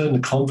able to turn the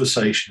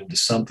conversation into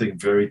something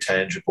very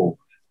tangible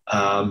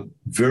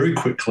very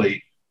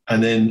quickly.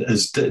 And then,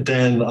 as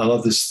Dan, I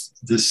love this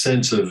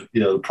sense of,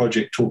 the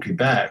project talking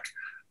back.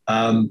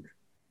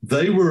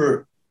 They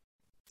were,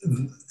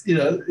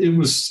 it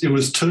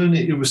was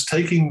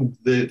taking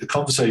the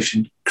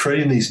conversation,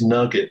 creating these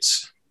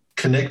nuggets,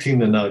 connecting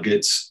the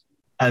nuggets,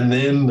 and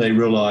then they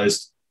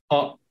realized,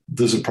 oh,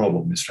 there's a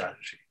problem with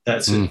strategy.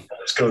 That's it.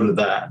 Let's go to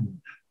that.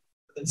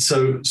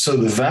 So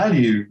the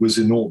value was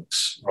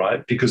enormous,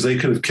 right? Because they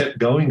could have kept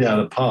going down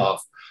a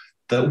path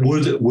that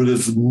would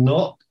have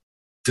not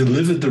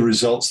delivered the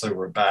results they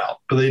were about,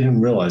 but they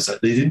didn't realize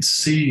that. They didn't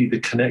see the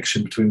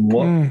connection between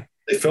what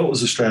they felt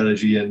was a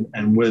strategy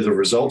and where the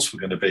results were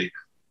going to be.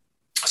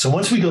 So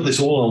once we got this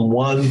all on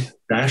one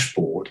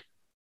dashboard,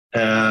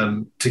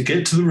 to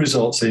get to the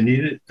results they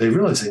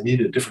realized they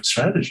needed a different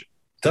strategy.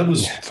 That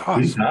was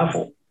really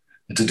powerful.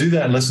 And to do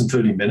that in less than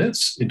 30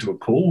 minutes into a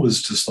call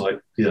was just like,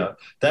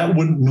 that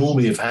wouldn't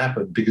normally have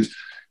happened because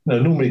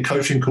normally a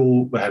coaching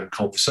call, we're having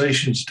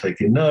conversations,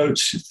 taking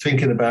notes, you're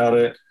thinking about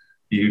it,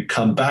 you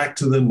come back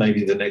to them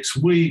maybe the next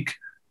week.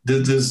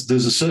 There's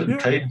a certain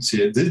cadence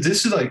here.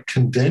 This is like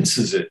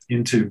condenses it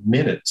into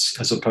minutes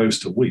as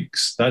opposed to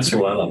weeks. That's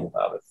what I love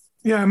about it.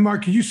 Yeah,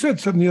 Mark, you said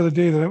something the other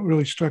day that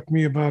really struck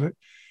me about it,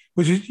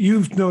 which is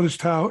you've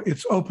noticed how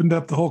it's opened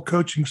up the whole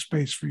coaching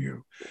space for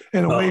you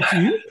and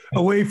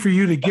a way for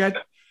you to get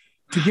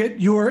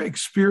your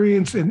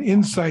experience and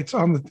insights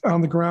on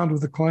the ground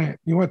with the client.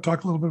 You want to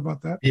talk a little bit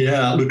about that?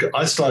 Yeah, look,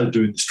 I started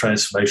doing this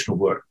transformational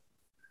work.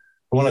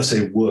 When I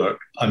say work,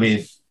 I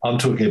mean, I'm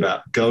talking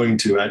about going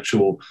to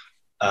actual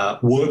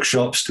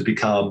workshops to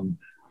become,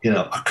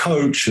 a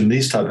coach and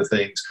these type of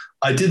things.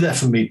 I did that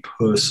for me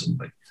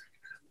personally.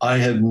 I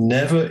have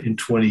never in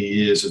 20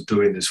 years of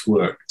doing this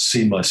work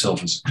seen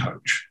myself as a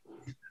coach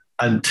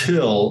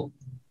until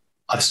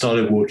I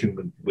started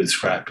working with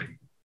SCRPY.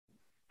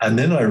 And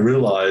then I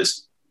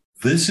realized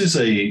this is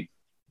the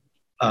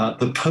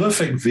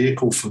perfect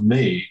vehicle for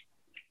me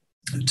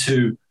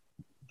to,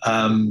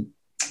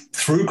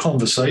 through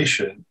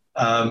conversation,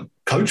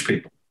 coach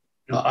people.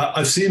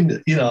 I've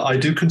seen, I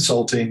do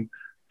consulting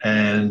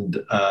and,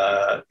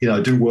 I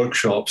do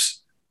workshops,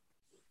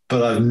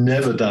 but I've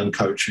never done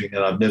coaching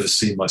and I've never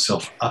seen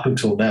myself, up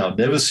until now,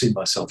 never seen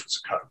myself as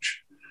a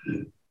coach.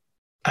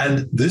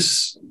 And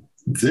this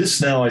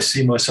now I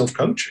see myself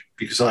coaching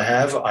because I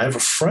have a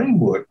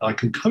framework I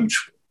can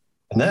coach with.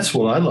 And that's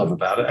what I love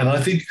about it. And I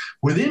think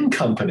within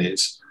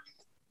companies,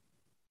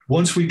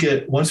 once we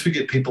get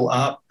people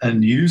up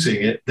and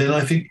using it, then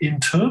I think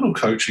internal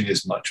coaching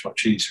is much,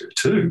 much easier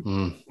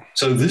too.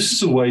 So this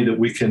is a way that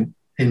we can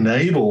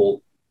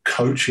enable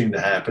coaching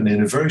to happen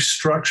in a very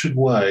structured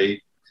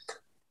way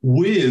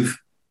with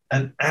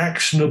an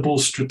actionable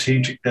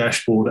strategic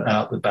dashboard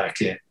out the back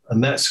end.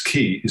 And that's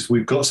key, is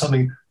we've got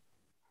something.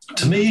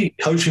 To me,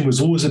 coaching was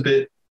always a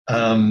bit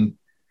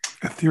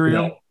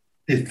ethereal,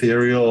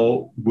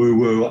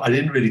 woo-woo. I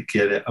didn't really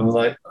get it. I'm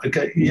like,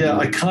 okay, yeah,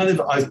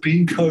 I've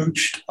been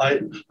coached.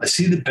 I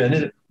see the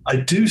benefit. I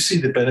do see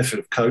the benefit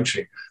of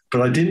coaching,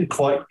 but I didn't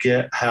quite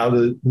get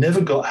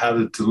never got how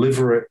to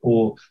deliver it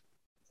or,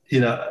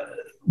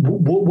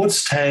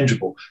 what's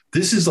tangible.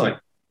 This is like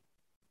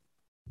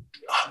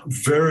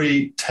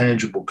very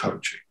tangible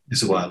coaching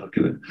is the way I look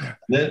at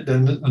it.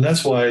 And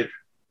that's why,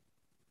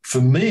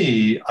 for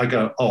me, I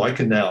go, oh, I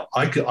got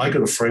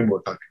a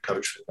framework I can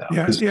coach with now,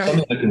 because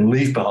something I can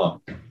leave behind.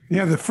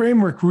 Yeah, the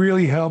framework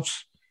really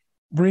helps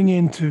bring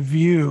into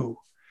view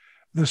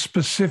the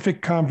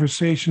specific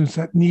conversations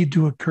that need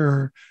to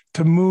occur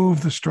to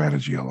move the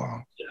strategy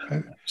along.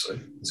 Yeah,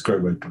 absolutely. It's a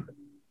great way to put it.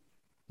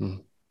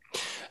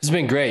 It's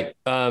been great.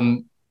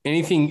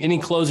 Any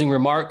closing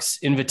remarks,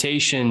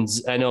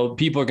 invitations? I know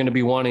people are going to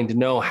be wanting to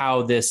know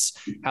how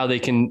they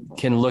can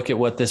look at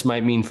what this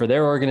might mean for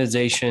their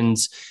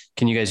organizations.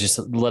 Can you guys just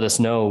let us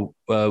know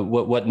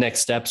what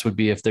next steps would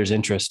be if there's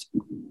interest?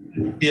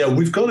 Yeah,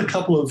 we've got a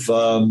couple of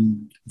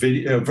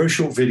very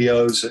short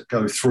videos that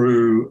go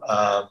through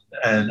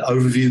and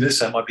overview this.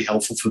 That might be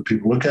helpful for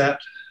people to look at.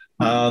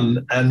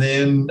 And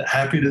then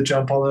happy to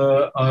jump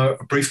on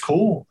a brief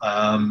call,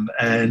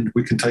 and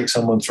we can take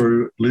someone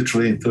through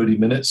literally in 30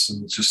 minutes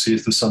and just see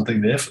if there's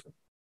something there for them.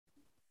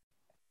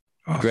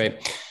 Awesome.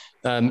 Great.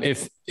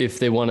 If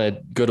they want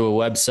to go to a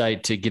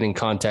website to get in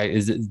contact,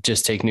 is it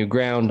just Take New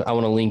Ground? I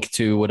want to link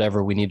to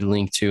whatever we need to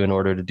link to in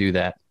order to do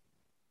that.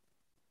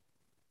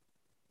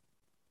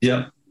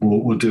 Yeah,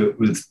 we'll do it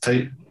with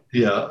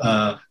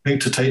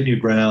link to Take New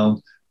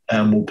Ground,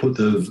 and we'll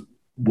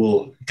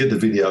get the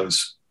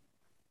videos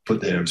put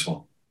there as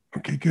well.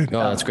 Okay, good.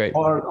 Oh, that's great.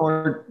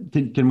 Or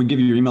can we give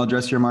you your email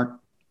address here, Mark?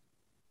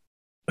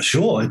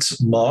 Sure.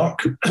 It's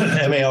Mark,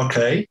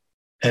 M-A-R-K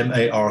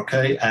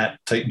at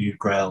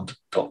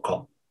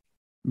takenewground.com.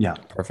 Yeah.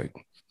 Perfect.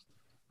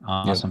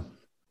 Awesome. Yep.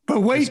 But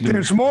wait,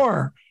 there's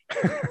more.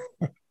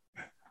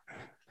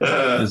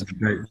 This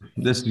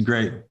is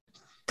great.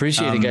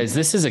 Appreciate it, guys.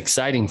 This is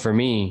exciting for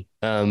me.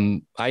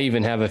 I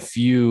even have a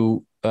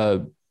few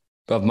of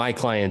my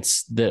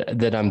clients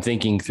that I'm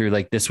thinking through,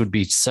 like, this would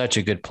be such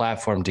a good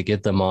platform to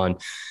get them on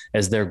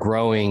as they're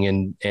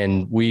growing.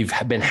 And we've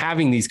been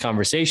having these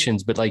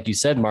conversations, but like you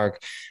said,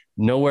 Mark,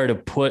 nowhere to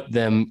put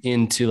them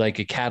into like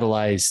a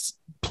catalyzed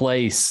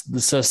place.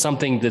 So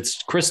something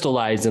that's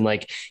crystallized and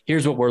like,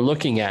 here's what we're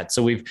looking at.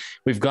 So we've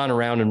gone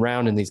around and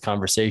round in these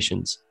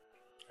conversations.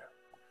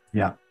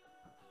 Yeah.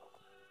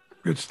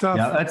 Good stuff.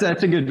 Yeah,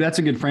 that's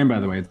a good frame, by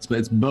the way.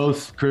 It's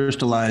both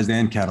crystallized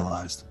and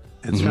catalyzed.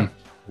 It's I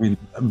mean,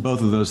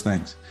 both of those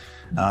things.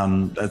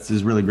 That's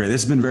really great.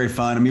 This has been very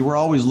fun. I mean, we're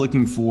always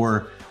looking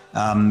for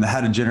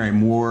how to generate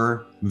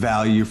more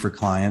value for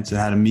clients and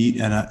how to meet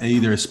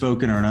either a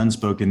spoken or an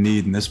unspoken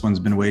need. And this one's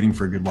been waiting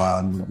for a good while.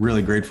 And we're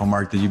really grateful,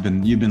 Mark, that you've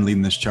been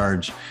leading this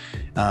charge.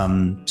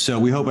 So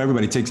we hope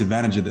everybody takes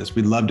advantage of this.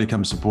 We'd love to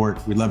come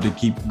support. We'd love to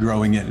keep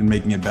growing it and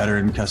making it better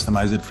and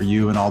customize it for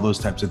you and all those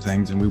types of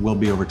things. And we will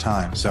be over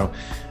time. So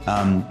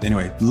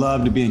anyway,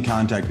 love to be in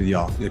contact with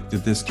y'all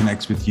if this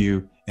connects with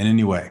you in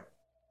any way.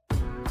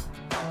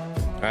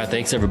 All right.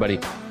 Thanks, everybody.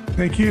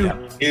 Thank you.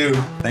 Yeah. Thank you.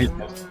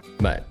 Thanks.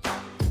 Bye.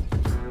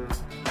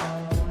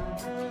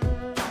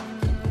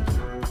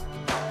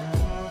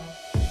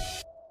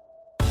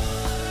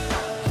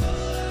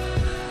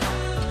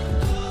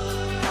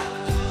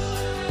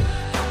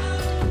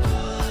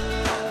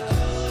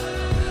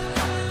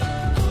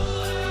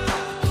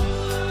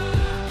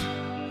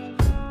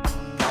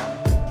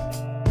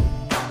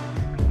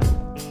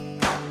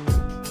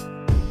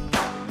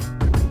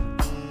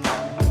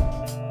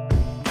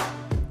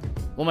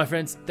 Well, my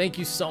friends, thank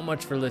you so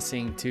much for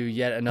listening to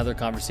yet another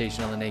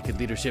conversation on the Naked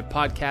Leadership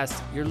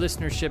Podcast. Your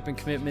listenership and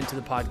commitment to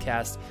the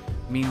podcast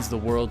means the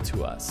world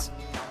to us.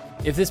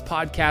 If this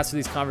podcast or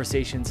these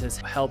conversations has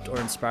helped or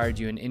inspired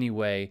you in any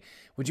way,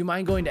 would you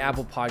mind going to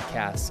Apple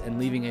Podcasts and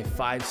leaving a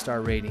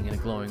 5-star rating and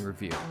a glowing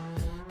review?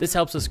 This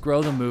helps us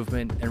grow the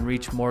movement and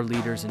reach more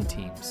leaders and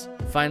teams.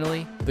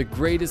 Finally, the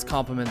greatest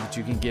compliment that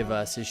you can give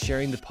us is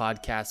sharing the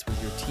podcast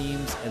with your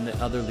teams and the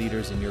other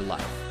leaders in your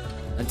life.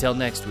 Until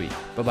next week,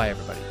 bye-bye,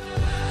 everybody.